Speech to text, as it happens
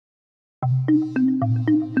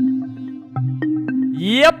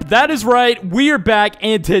Yep, that is right. We are back,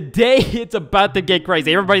 and today it's about to get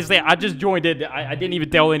crazy. Everybody's saying, I just joined in. I didn't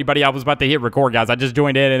even tell anybody I was about to hit record, guys. I just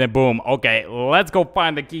joined in, and then boom. Okay, let's go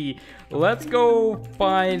find the key. Let's go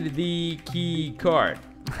find the key card.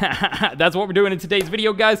 That's what we're doing in today's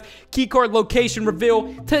video, guys. Keycard location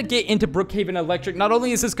reveal to get into BrookHaven Electric. Not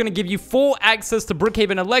only is this going to give you full access to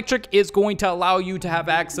BrookHaven Electric, it's going to allow you to have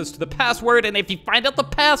access to the password. And if you find out the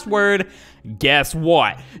password, guess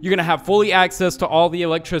what? You're going to have fully access to all the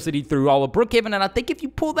electricity through all of BrookHaven. And I think if you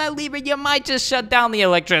pull that lever, you might just shut down the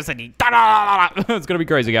electricity. It's going to be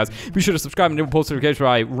crazy, guys. Be sure to subscribe and do post notification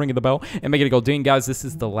by ringing the bell and making it go ding, guys. This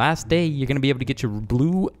is the last day you're going to be able to get your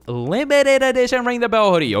blue limited edition ring the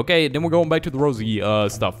bell hoodie. Okay, then we're going back to the rosy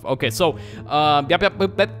stuff. Okay, so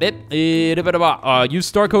use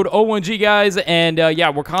star code O1G, guys, and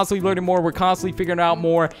yeah, we're constantly learning more. We're constantly figuring out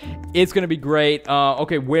more. It's gonna be great.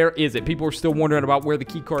 Okay, where is it? People are still wondering about where the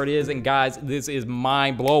key card is, and guys, this is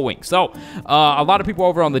mind-blowing. So a lot of people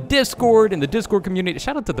over on the Discord, in the Discord community,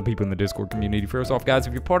 shout out to the people in the Discord community. First off, guys,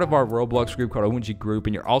 if you're part of our Roblox group called O1G group,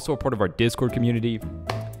 and you're also a part of our Discord community,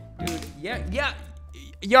 dude, yeah,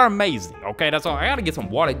 you're amazing. Okay, that's all. I gotta get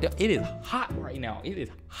some water. It is hot right now. It is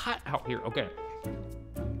hot out here. Okay. Oh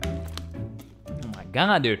my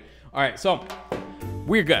god, dude. All right, so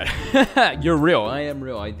we're good. You're real. I am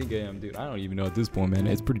real. I think I am, dude. I don't even know at this point, man.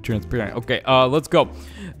 It's pretty transparent. Okay, let's go.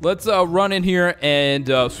 Let's run in here and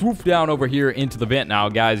swoop down over here into the vent now,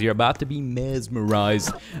 guys. You're about to be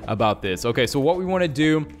mesmerized about this. Okay, so what we want to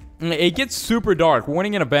do, it gets super dark.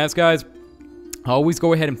 Warning in advance, guys. Always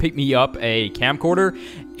go ahead and pick me up a camcorder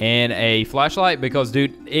and a flashlight because,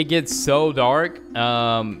 dude, it gets so dark.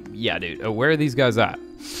 Yeah, dude. Where are these guys at?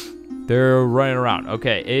 They're running around.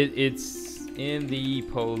 Okay, it's in the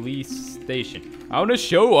police station. I want to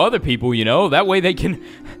show other people, you know, that way they can.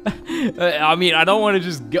 I mean, I don't want to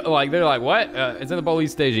just go, like, they're like, what? It's in the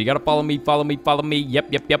police station. You got to follow me, follow me, follow me.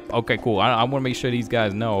 Yep. Okay, cool. I want to make sure these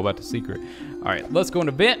guys know about the secret. All right, let's go in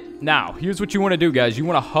the vent. Now, here's what you want to do, guys. You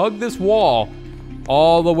want to hug this wall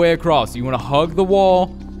all the way across. You want to hug the wall,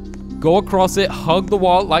 go across it, hug the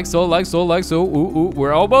wall like so, like so, like so. Ooh,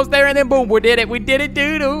 we're almost there, and then boom, we did it,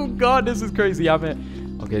 dude. Oh god, this is crazy. I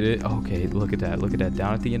mean, okay, look at that,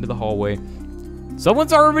 down at the end of the hallway.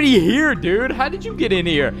 Someone's already here, dude. How did you get in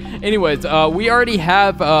here? Anyways, we already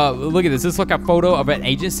have, look at this. This is like a photo of an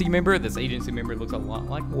agency member. This agency member looks a lot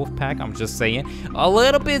like Wolfpack. I'm just saying. A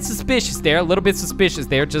little bit suspicious there.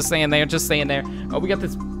 Just saying there. Oh, we got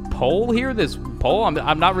this pole here. This pole.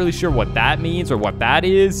 I'm not really sure what that means or what that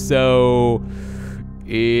is. So,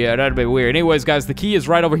 yeah, that'd be weird. Anyways, guys, the key is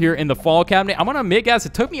right over here in the file cabinet. I'm gonna admit, guys,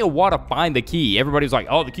 it took me a while to find the key. Everybody's like,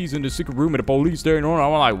 oh, the key's in the secret room at the police station.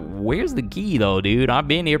 I'm like, where's the key, though, dude? I've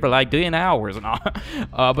been here for like 10 hours.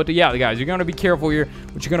 But yeah, guys, you're gonna be careful here.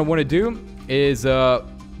 What you're gonna want to do is,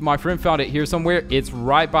 my friend found it here somewhere. It's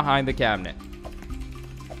right behind the cabinet.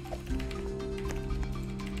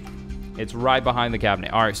 It's right behind the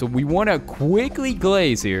cabinet. All right, so we want to quickly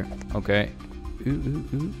glaze here. Okay.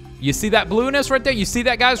 Ooh. You see that blueness right there? You see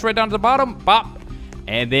that, guys? Right down to the bottom. Bop.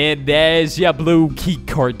 And then there's your blue key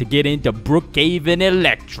card to get into BrookHaven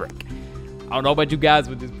Electric. I don't know about you guys,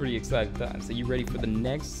 but this is pretty exciting time. So you ready for the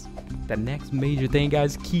next major thing,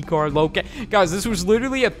 guys? Key card location. Guys, this was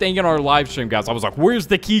literally a thing in our live stream, guys. I was like, where's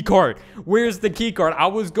the key card? Where's the key card? I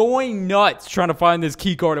was going nuts trying to find this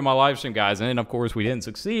key card in my live stream, guys. And then, of course, we didn't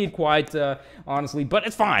succeed quite, honestly. But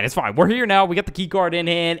it's fine. It's fine. We're here now. We got the key card in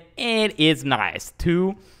hand. And it's nice.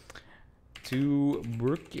 To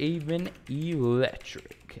BrookHaven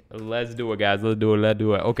Electric. Let's do it, guys. Let's do it.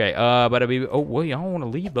 Okay, but I mean, oh, wait, I don't want to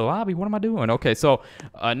leave the lobby. What am I doing? Okay, so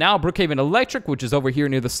now BrookHaven Electric, which is over here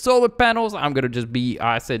near the solar panels. I'm gonna just be,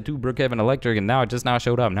 I said to BrookHaven Electric, and now it just now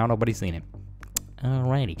showed up. Now nobody's seen it.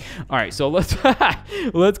 Alrighty. All right, so let's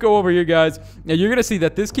let's go over here, guys. Now you're gonna see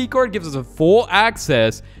that this key card gives us a full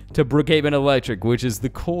access to BrookHaven Electric, which is the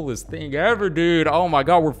coolest thing ever, dude. Oh my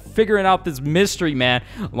god, we're figuring out this mystery, man.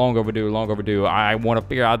 Long overdue. I want to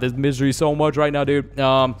figure out this mystery so much right now, dude.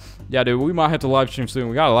 Yeah, dude, we might have to live stream soon.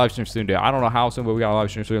 We got a live stream soon, dude. I don't know how soon, but we got a live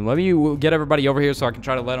stream soon. Let me get everybody over here so I can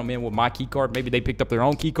try to let them in with my key card. Maybe they picked up their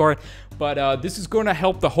own key card, but this is going to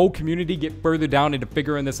help the whole community get further down into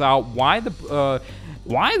figuring this out. Why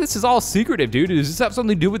this is all secretive, dude? Does this have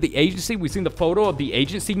something to do with the agency? We've seen the photo of the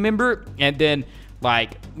agency member, and then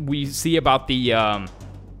like we see about the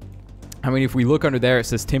I mean, if we look under there, it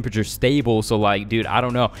says temperature stable. So, like, dude, I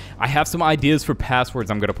don't know. I have some ideas for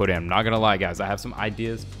passwords I'm going to put in. I'm not going to lie, guys. I have some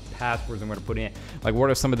ideas, passwords I'm gonna put in? Like,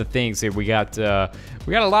 what are some of the things here? We got a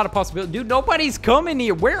lot of possibilities. Dude, nobody's coming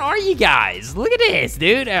here. Where are you guys? Look at this,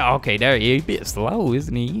 dude. Okay, there he is. He's a bit slow,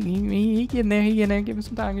 isn't he? He getting there. He getting there. Give him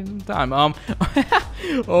some time. Give him some time.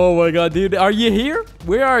 Oh my God, dude. Are you here?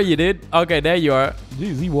 Where are you, dude? Okay, there you are.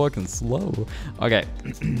 Jeez, he walking slow. Okay.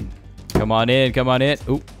 Come on in. Come on in.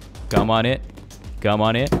 Ooh. Come on in. Come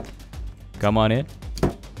on in. Come on in.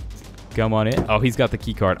 Come on in. Oh, he's got the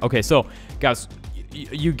key card. Okay, so guys,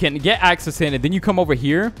 you can get access in, and then you come over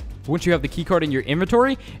here. Once you have the key card in your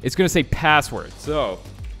inventory, it's gonna say password. So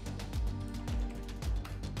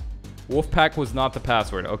Wolfpack was not the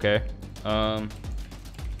password. Okay. Hold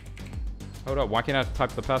up. Why can't I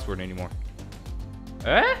type the password anymore?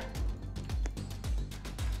 Eh?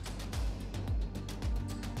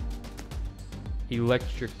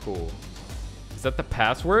 Electrical. Is that the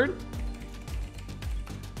password?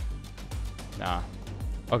 Nah.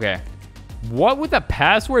 Okay. What would the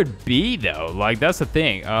password be, though? Like, that's the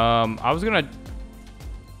thing. I was gonna...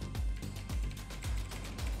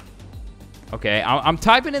 Okay, I'm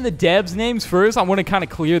typing in the devs' names first. I want to kind of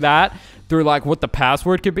clear that through, like, what the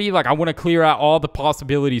password could be. Like, I want to clear out all the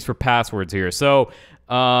possibilities for passwords here. So,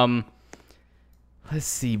 let's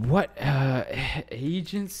see. What,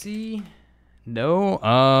 agency?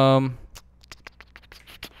 No.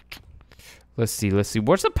 Let's see.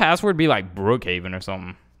 What's the password be, like BrookHaven or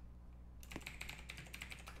something?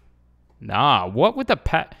 Nah, what would the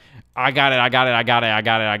I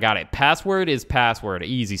got it. Password is password.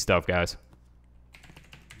 Easy stuff, guys.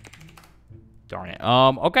 Darn it.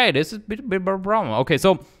 Okay, this is a bit of a problem. Okay,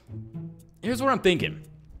 so here's what I'm thinking.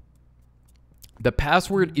 The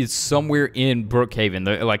password is somewhere in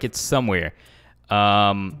BrookHaven. Like, it's somewhere.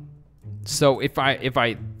 So if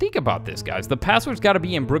I think about this, guys, the password's got to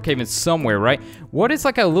be in BrookHaven somewhere, right? What is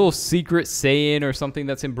like a little secret saying or something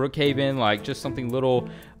that's in BrookHaven, like just something little,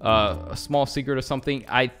 a small secret or something?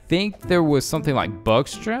 I think there was something like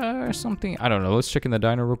Bugstra or something. I don't know. Let's check in the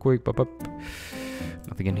diner real quick.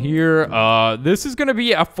 Nothing in here. This is gonna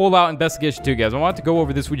be a full-out investigation too, guys. I want to go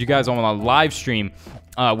over this with you guys on a live stream.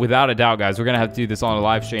 Without a doubt, guys, we're gonna have to do this on a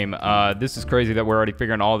live stream. This is crazy that we're already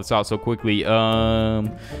figuring all this out so quickly.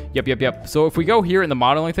 Yep. So if we go here in the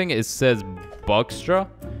modeling thing, it says Bugstra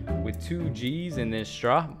with 2 G's and then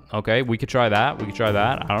Stra. Okay, we could try that.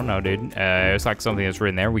 I don't know, dude. It's like something that's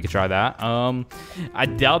written there. We could try that. I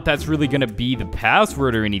doubt that's really gonna be the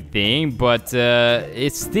password or anything, but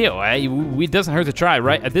it's still, it doesn't hurt to try,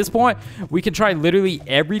 right? At this point, we can try literally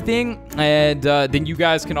everything, and then you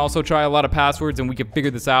guys can also try a lot of passwords, and we can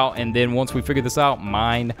figure this out. And then once we figure this out,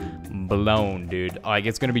 mind blown, dude. Like,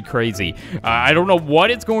 it's gonna be crazy. I don't know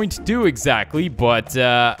what it's going to do exactly, but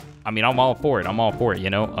I mean, I'm all for it. You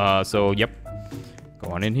know. So yep. Go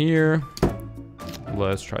on in here.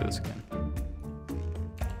 Let's try this again.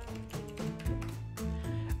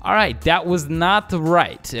 All right, that was not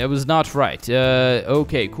right. It was not right.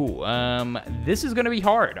 Okay, cool. This is gonna be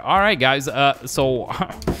hard. All right, guys. So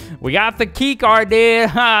we got the key card,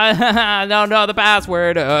 dude. No, the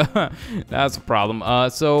password. That's a problem.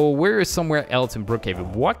 So where is somewhere else in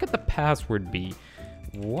BrookHaven? What could the password be?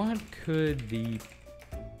 What could the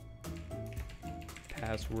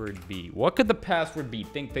password be? What could the password be?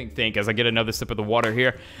 Think as I get another sip of the water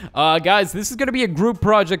here. Guys, this is gonna be a group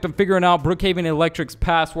project. I'm figuring out BrookHaven Electric's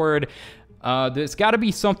password. There's got to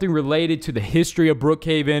be something related to the history of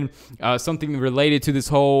BrookHaven, something related to this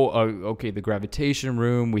whole okay, the gravitation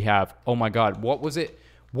room. We have, oh my god, what was it?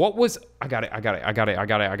 I got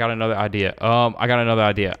another idea.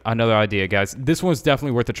 Another idea, guys. This one's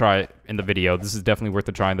definitely worth a try in the video. This is definitely worth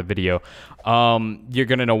a try in the video. You're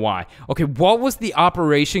gonna know why. Okay, what was the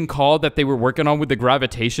operation called that they were working on with the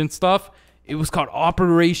gravitation stuff? It was called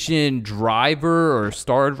Operation Driver or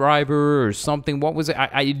Star Driver or something. What was it?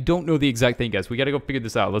 I don't know the exact thing, guys. We gotta go figure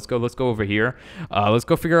this out. Let's go over here. Let's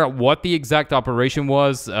go figure out what the exact operation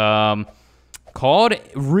was. Called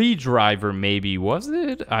Redriver, maybe. Was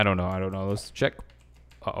it? I don't know. Let's check.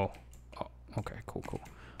 Oh, okay, cool.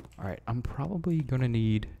 All right, I'm probably gonna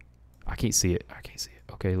need... I can't see it.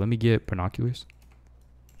 Okay, let me get binoculars.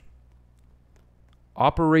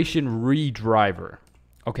 Operation Redriver.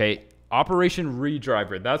 Okay, Operation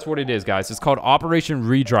Redriver. That's what it is, guys. It's called Operation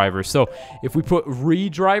Redriver. So if we put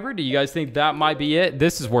Redriver, do you guys think that might be it?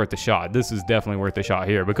 This is worth a shot. This is definitely worth a shot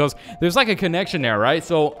here because there's like a connection there, right?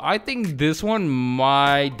 So I think this one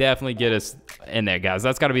might definitely get us in there, guys.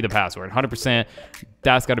 That's got to be the password. 100%.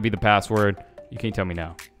 That's got to be the password. You can't tell me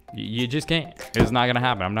no. You just can't. It's not going to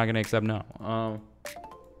happen. I'm not going to accept no.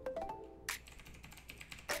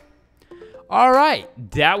 All right.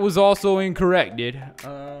 That was also incorrect, dude.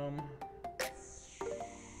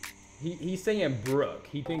 He's saying Brook.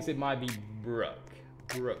 He thinks it might be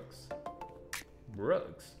Brooks.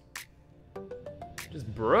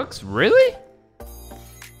 Just Brooks? Really?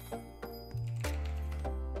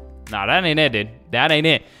 Nah, that ain't it, dude. That ain't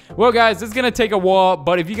it. Well, guys, this is going to take a while,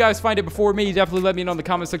 but if you guys find it before me, definitely let me know in the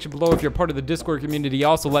comment section below. If you're part of the Discord community,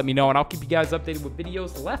 also let me know, and I'll keep you guys updated with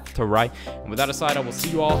videos left to right. And with that aside, I will see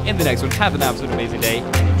you all in the next one. Have an absolute amazing day,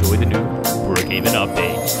 and enjoy the new BrookHaven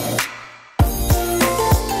update.